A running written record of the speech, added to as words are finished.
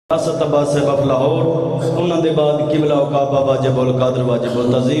ریاست عباس صاحب آف لاہور، انہوں نے بعد قبلہ و کعبہ واجب القادر واجب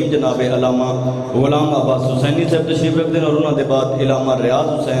التعظیم جناب علامہ غلام عباس حسینی صاحب تشریف رکھتے ہیں، اور انہوں نے بعد علامہ ریاض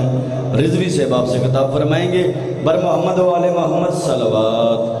حسین رضوی صاحب آپ سے خطاب فرمائیں گے۔ بر محمد و آل محمد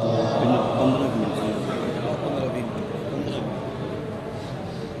صلوات۔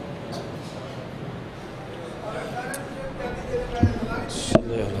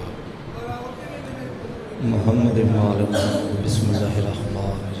 محمد ابن عالم بسم اللہ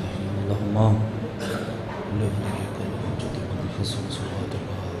الرحمن الرحیم اللہم لہنی کل حجت من حسن صلوات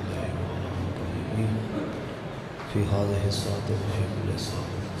اللہ علیہ وآلہ فی هذه الساعة وحب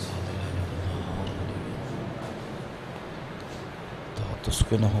لساعة ساعة النهار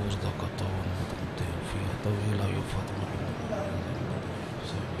تسكنه وزدك طوال مدمتين فيها طويلة يفاتنا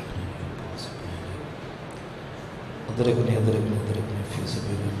أدركني أدركني أدركني في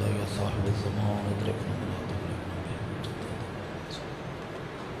سبيل الله يا صاحب الزمان أدركني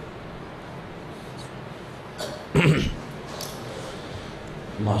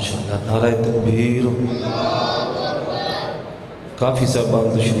ماشاءاللہ نعرہ تکبیر۔ کافی صاحبان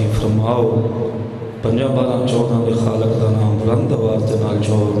تشریف فرماؤ، 5-12-14 دے خالق دا نام بلند آواز دے نال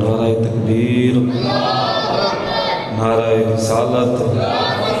چو نعرہ تکبیر، نعرہ رسالت،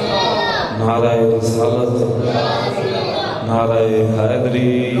 نعرہ رسالت، نعرہ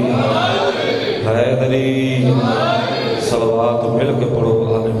حیدری، حیدری، صلوات مل کے پڑھو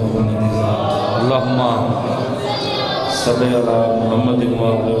آل محمد ذات۔ اللہم صلی اللہ محمد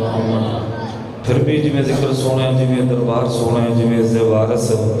وآل محمد۔ پھر بھی جی میں ذکر سونے ہیں، جی میں دربار سونے ہیں، جی میں زوارس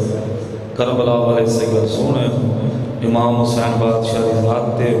کربلا والے سگر سونے ہیں، امام حسین بادشاہ ذات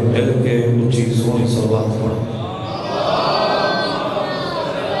تے مل کے اچھی سونی صلوات پڑھو۔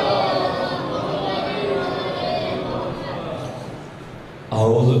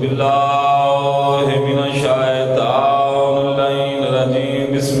 اعوذ باللہ من الشیطان الرجیم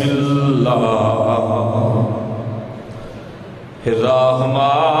بسم اللہ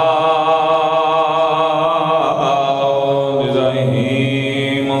الرحمن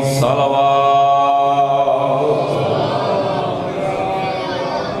الرحیم الصلوات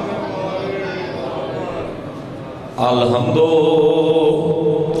الحمد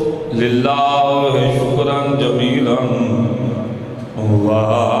للہ شکرا جمیلا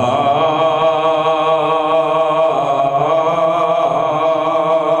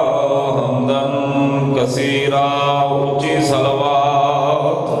حمدا کثیرا اونچی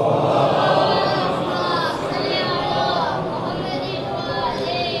صلوات۔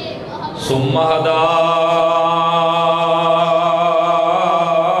 ثم ہدا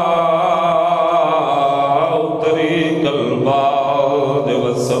طریق الباد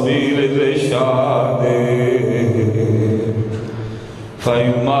والسبیل الرشاد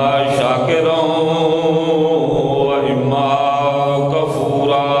فإما شاکرا وإما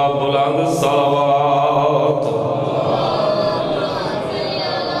کفورا بلند صلوات۔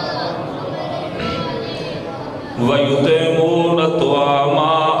 وَيُطْعِمُونَ الطَّعَامَ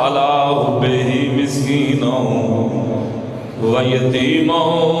عَلَىٰ حُبِّهِ مِسْكِينًا وَيَتِيمًا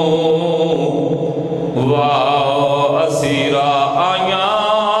وَأَسِيرًا۔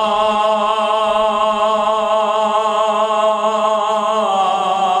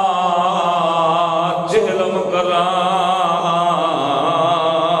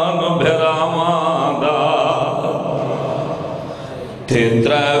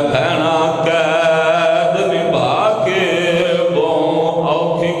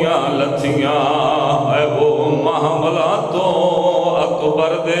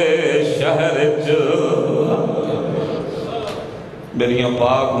 میریاں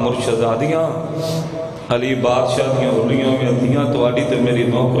پاک مرشدادیاں علی بادشاہ دیاں اولیاں میں دیاں تو آڈی تے میری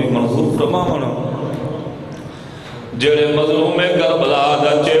نوکری منظور فرماونا، جڑے مظلوم کربلا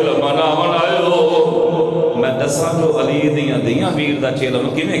دا چیلم مناون آئیو، میں دساں جو علی دیاں ویر دا چیلم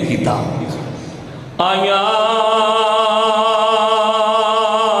کیویں کیتا آیاں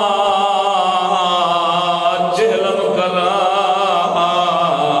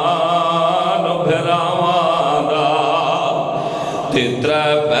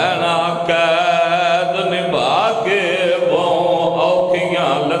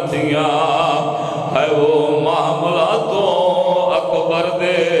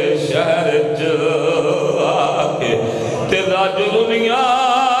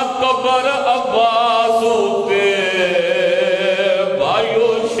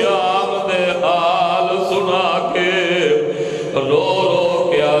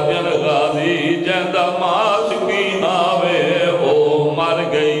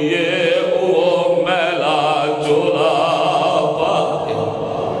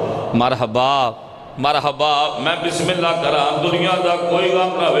مرحبا مرحبا میں بسم اللہ کرا دنیا دا کوئی غم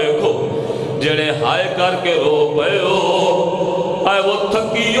نہ ویکھو جڑے ہائے کر کے رو پے ہو اے وہ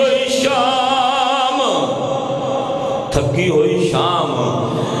تھکی ہوئی شام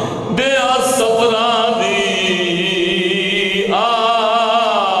دیا سفران دی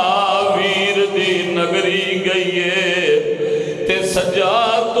آویر دی نگری گئیے تے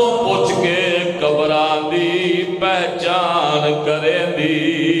سجاد تو پوچھ کے قبران دی پہچان کریں دی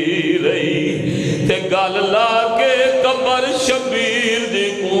رہی تے گل لا کے قبر شبیر دی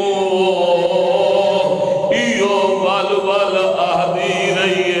کو ایو ول ول آدھی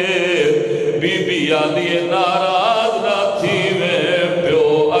رہیے بی بی آدھی ناراض نہ تھی میں پیو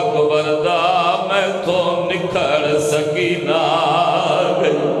اکبر دا میں تو نکھڑ سکینہ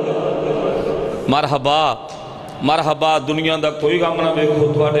گئی مرحبا مرحبا دنیا دا کوئی غم نہ ویکھو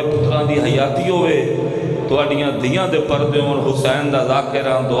تواڈے پتراں دی حیاتی ہوئے تواڈیاں دیاں دے پردے ہون حسین دا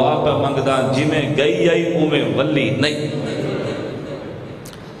ذاکراں دعا پہ منگداں جویں گئی آئی اوویں ولی نہیں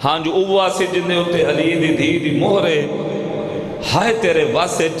ہاں جو اوہ سے جنے ہوتے علی دی دھی دی مہرے ہائے تیرے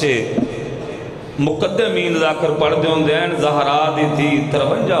واسے چے مقدمین ذاکر پڑھ دے ہوں دین زہرا دی تھی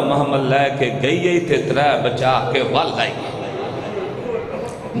 53 محمد لے کے گئی آئی تے 3 بچا کے وال آئی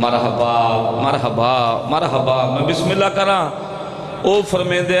مرحبا مرحبا مرحبا میں بسم اللہ کراں او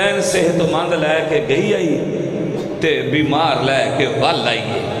فرمین دین صحت مند لے کے گئی آئی تے بیمار لے کے وال آئی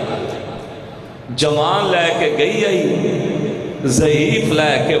جوان لے کے گئی آئی ضعیف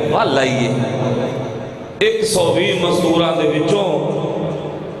لے کے وال آئی 120 مزدوراں دے وچوں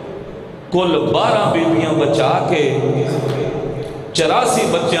کل 12 بیویاں بچا کے 84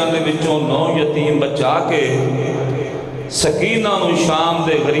 بچیاں دے وچوں 9 یتیم بچا کے سکینہ نو شام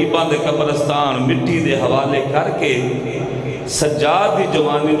دے غریباں دے قبرستان مٹی دے حوالے کر کے سجاد دی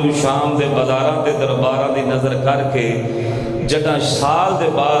جوانی نو شام دے بازاراں دے درباراں دی نظر کر کے جڑا سال دے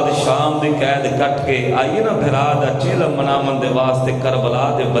بعد شام دی قید کٹ کے آئیے نا بھرا دا چیلم منامن دے واسطے کربلا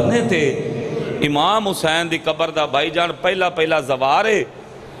دے بننے تھے امام حسین دی قبر دا بھائی جان پہلا زوارے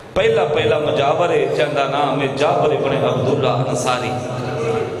پہلا مجاورے چندہ نام جابر ابن عبداللہ انصاری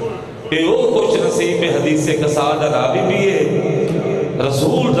اے او خوش نصیب حدیث قصاد راوی بھی ہے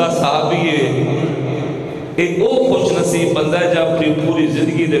رسول دا صحابی ہے اے او خوش نصیب بندہ ہے جب اپنی پوری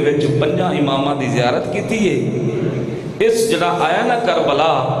زندگی دے وچ 5 امامہ دی زیارت کی تھی ہے اس جڑا آیا نا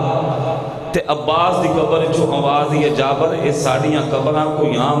کربلا تے عباس دی قبر چو آواز یہ جابر اے ساڑیاں قبراں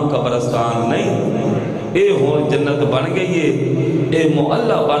کوئی عام قبرستان نہیں اے ہون جنت بن گئی ہے اے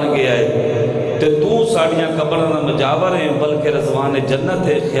معلہ بن گیا ہے تے تو ساڑیاں قبراں مجاور ہیں بلکہ رضوان جنت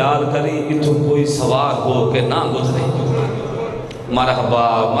ہے خیال کری اتھو کوئی سوار ہو کے نہ گزرے مرحبا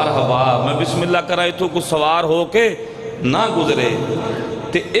مرحبا میں بسم اللہ کرا اتھو کو سوار ہو کے نہ گزرے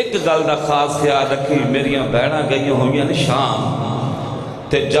تے ایک گل دا خاص خیال رکھی میریاں بہنہ گئی ہوئیاں نے شام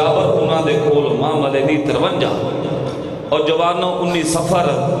تے جابر انہاں دے کول معاملے نہیں 53 اور جوانوں 19 سفر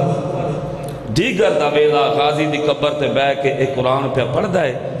دیگر دا ویلا غازی دی قبر تے بے کے ایک قرآن پہ پڑھ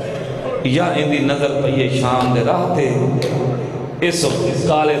دائے یا اندی نظر پہ یہ شام دے راہ تے اس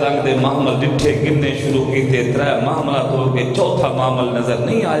کالے رنگ دے معامل ڈٹھے گرنے شروع کی تے 3 معاملہ تو کہ 4تھا معامل نظر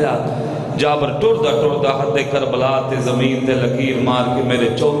نہیں آیا جابر ٹردہ حد کربلا تے زمین تے لکیر مار کے میرے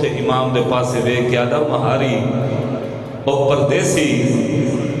 4تھے امام دے پاسے وے کیا دا مہاری اور پردیسی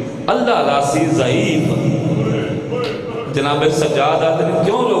اللہ راسی ضعیف جناب سجاد آدھے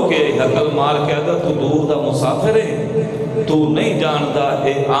کیوں لوکے حقل مار کے آدھا تو دور دا مسافر ہے تو نہیں جانتا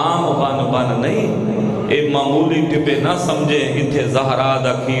اے عام بن نہیں اے معمولی ٹپے نہ سمجھے اتھے زہرا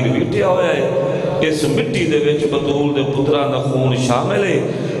دا کھیر بیٹھیا ہویا ہے اس مٹی دے وچ بطول دے پترہ دا خون شامل ہے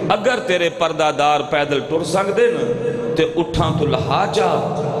اگر تیرے پردہ دار پیدل ٹر سنگ دے نا تے اٹھاں تو لہا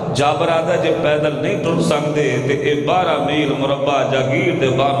جابر آدھا جے پیدل نہیں ٹر سنگ دے تے اے 12 میل مربع جاگیر دے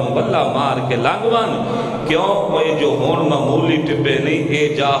بانوں بلہ مار کے لانگوان کیوں اے جو ہون معمولی ٹپے نہیں اے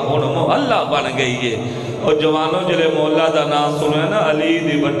جا ہون محلہ بن گئی ہے اور جوانوں جلے مولا دا نام سنوے نا علی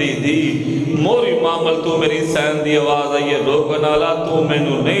دی بڑی دی موری معامل تو میری سین دی آواز آئیے روکنالا تو میں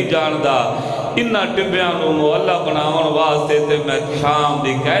نو نہیں جاندہ انہا ٹبیانو محلہ بناون واسطے تے میں شام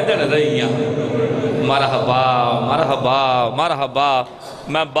دی قیدن رہی ہیں مرحبا مرحبا مرحبا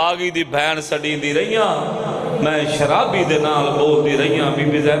میں باغی دی بہن سڑی دی رہی ہیں میں شرابی دے نال بول دی رہی ہیں بی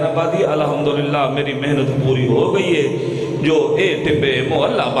بی زینب آدھی الحمدللہ میری محنت پوری ہو گئی ہے جو اے ٹبے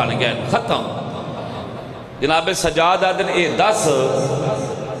محلہ بن گئے ختم جناب سجاد آدھن اے 10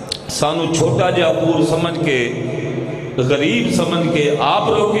 سانو چھوٹا جا پور سمجھ کے غریب سمجھ کے آپ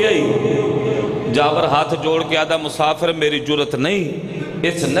روکی آئی جابر ہاتھ جوڑ کے آدھا مسافر میری جرت نہیں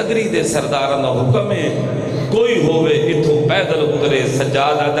اس نگری دے سردارانہ حکم ہے کوئی ہوئے اتھو پیدل اترے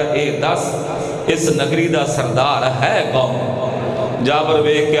سجاد آدھا اے 10 اس نگری دا سردار ہے قوم جابر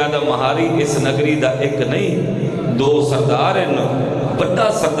ویکھ کے آدھا مہاری اس نگری دا ایک نہیں دو سردار ہیں بڑا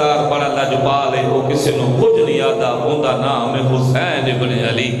سردار بڑا لاجوال ہے وہ کسی نو کچھ نہیں آدھا اوندا نام ہے حسین ابن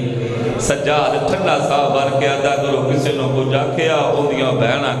علی سجاد ٹھنڈا صاحب بھر کے آدھا کرو کسی نو کچھ آکھیا اوندیاں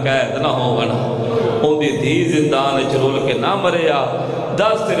بہنا قید نہ ہوگنا اوندی دھی زندان چرول کے نہ مریا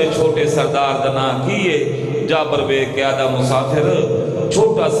دس تیرے چھوٹے سردار دا نام کیے جابر ویکھ کے آدھا مسافر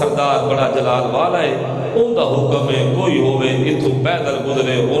چھوٹا سردار بڑا جلال والا ہے اوندا حکم ہے کوئی ہوئے اتھو پیدل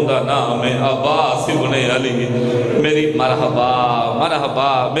گزرے اوندا نام ہے عباس ابن علی میری مرحبا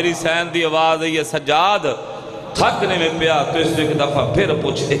مرحبا میری سین دی آواز ہے یہ سجاد تھکنے میں پیا تو اس نے ایک دفعہ پھر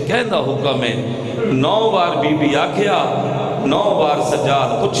پوچھے کہندہ حکم ہے 9 بار بی بی آکھیا 9 بار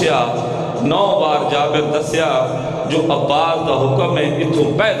سجاد پوچھیا 9 بار جابر دسیا جو عباس دا حکم ہے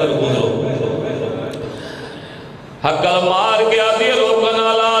اتھو پیدل گزرو حقل مار کے آدھی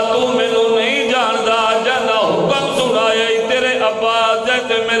روکنا لا تو مینوں نہیں جاندہ جانا حکم سنایا تیرے عباس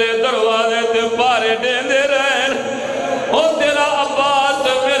جیتے میرے دروازے تے پارے ڈیندے رہن او تیرا عباس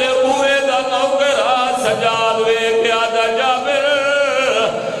میرے بوئے دا نوکرا سجاد وے کے آدھا جابر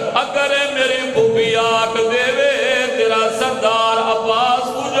اگر میری پھوپھی آکھ دے وے تیرا سردار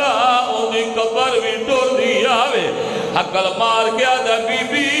عباس پوجا اونی قبر بھی ٹور دیا وے حقل مار کے آدھا بی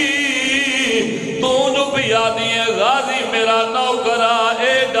بی تو جو پیادی ہے غازی میرا نوکرا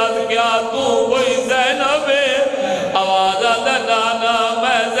اے ڈد کیا تو کوئی زینب ہے آواز آدھا نانا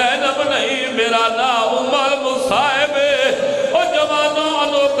میں زینب نہیں میرا نام المصائب ہے اور جوانوں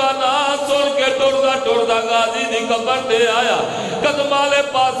انوکا نام سن کے ٹوڑا غازی دی قبر دے آیا قدمالے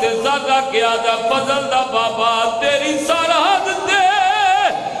پاسے زادہ کیا جا فضل دا بابا تیری سرحد دے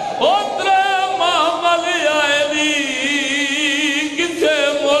اترے محمل آئے دی کسے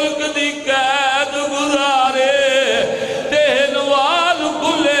ملک دی قید گزارے تہنوال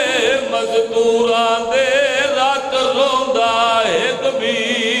کلے مزدوران دے رات روندہ ایک بھی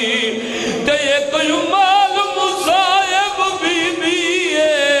تے ایک یمال مصائب بھی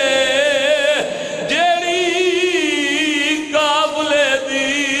جیڑی قابل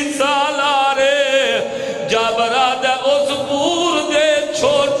دی سالارے جابرہ دے اس پور دے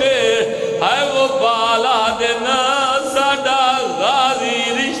چھوٹے ہے وہ بالا دے نا ساڑا غازی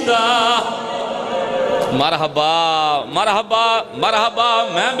رشتہ مرحبا مرحبا مرحبا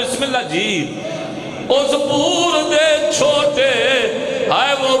میں بسم اللہ جی اس پور دے چھوٹے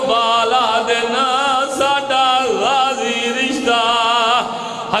ہے وہ بالا دے نا ساڑا غازی رشتہ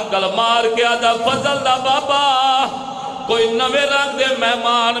حقل مار کے آدھا فضل دا بابا کوئی نوے رنگ دے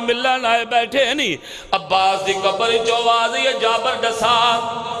مہمان ملن آئے بیٹھے نہیں عباس دی قبر چواز یہ جابر ڈسا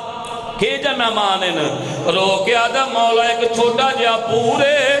کہ جا مہمان رو کے آدھا مولا ایک چھوٹا جا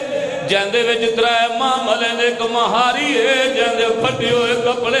پورے جیندے وچ ترائے معاملیں ایک مہاری ہے جیندے پھٹی ہوئے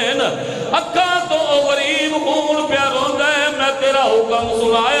کپڑے اکھاں تو غریب خون پیاروں ہے میں تیرا حکم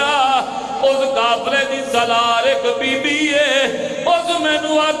سنایا اس کافرے دی سلار ایک بی بی ہے اس میں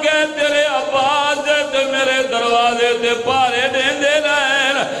نو آگے تیرے عباس جیتے میرے دروازے تے پارے دیندے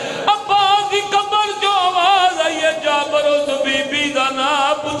رہن عباس دی قبر جو آواز آئیے جابر اس بی بی دا نا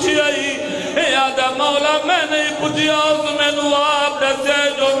پوچھی آئی یادہ مولا میں نہیں پوچھیا اس میں نو آپ دسے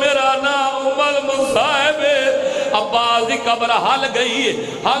جو میرا نام المصائب ہے عباس دی قبر حل گئی ہے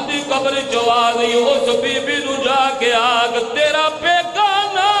ہم دی قبر جو آئی اس بی بی نو جا کے آگ تیرا پیکا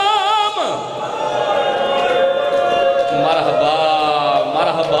نام مرحبا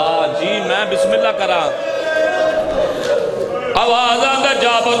مرحبا جی میں بسم اللہ کرا آواز آدھا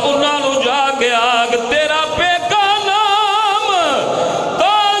جابر انہاں نو جا کے آگ تیرا پیکا نام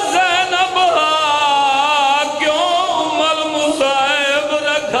تا زینب کیوں المصائب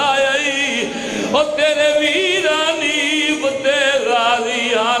رکھائی اور تیرے ویرانی تے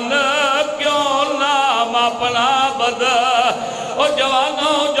غازیان کیوں نام اپنا بدا اور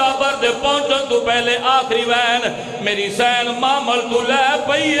جوانوں جابر دے پہنچن تو پہلے آخری وین میری سین مامل تو لے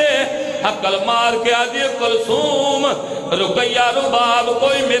پئیے حقل مار کے آدھی کلثوم رقیہ رباب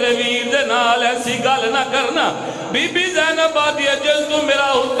کوئی میرے ویر دے نال ایسی گل نہ کرنا بی بی زینب آدھی جل تو میرا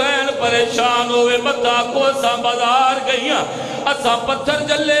حسین پریشان ہوئے متا کو اساں بازار گئیاں اساں پتھر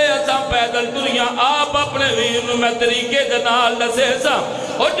جلے اساں پیدل ٹریاں آپ اپنے ویر میں طریقے دے نال دسے ساں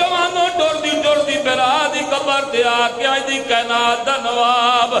اور جوانوں ٹور دی پیرا دی قبر تے آکے آئی دی کائنات دا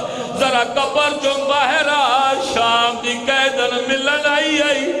نواب ذرا قبر چون باہرہ شام دی قیدن ملن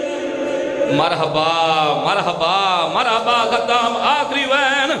آئی مرحبا مرحبا مرحبا ختم آخری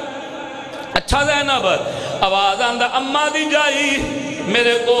وین اچھا زینب آواز آندہ اممہ دی جائی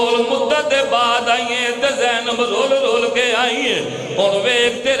میرے کول مدت بعد آئیے تے زینب رول رول کے آئیے اور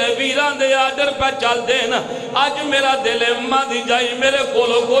ویک تیرے ویران دے آجر پہ چل دینا آج میرا دل اممہ دی جائی میرے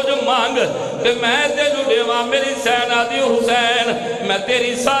کولو کچھ مانگ تے میں تینو دیواں میری سینا دی حسین میں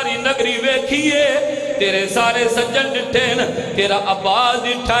تیری ساری نگری ویکھیے تیرے سارے سجن ڈٹھین تیرا عباس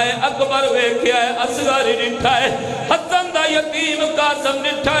ڈٹھا ہے اکبر ویکھیا ہے اصغر ڈٹھا ہے حسن دا یتیم قاسم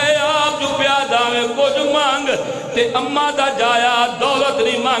ڈٹھا ہے آپ جو پیادا میں کچھ مانگ تے اممہ دا جایا دولت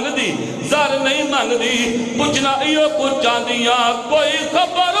نہیں مانگ دی زر نہیں مانگ دی پوچھنا ایو کچھ چاندیاں کوئی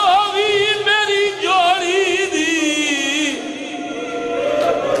خبر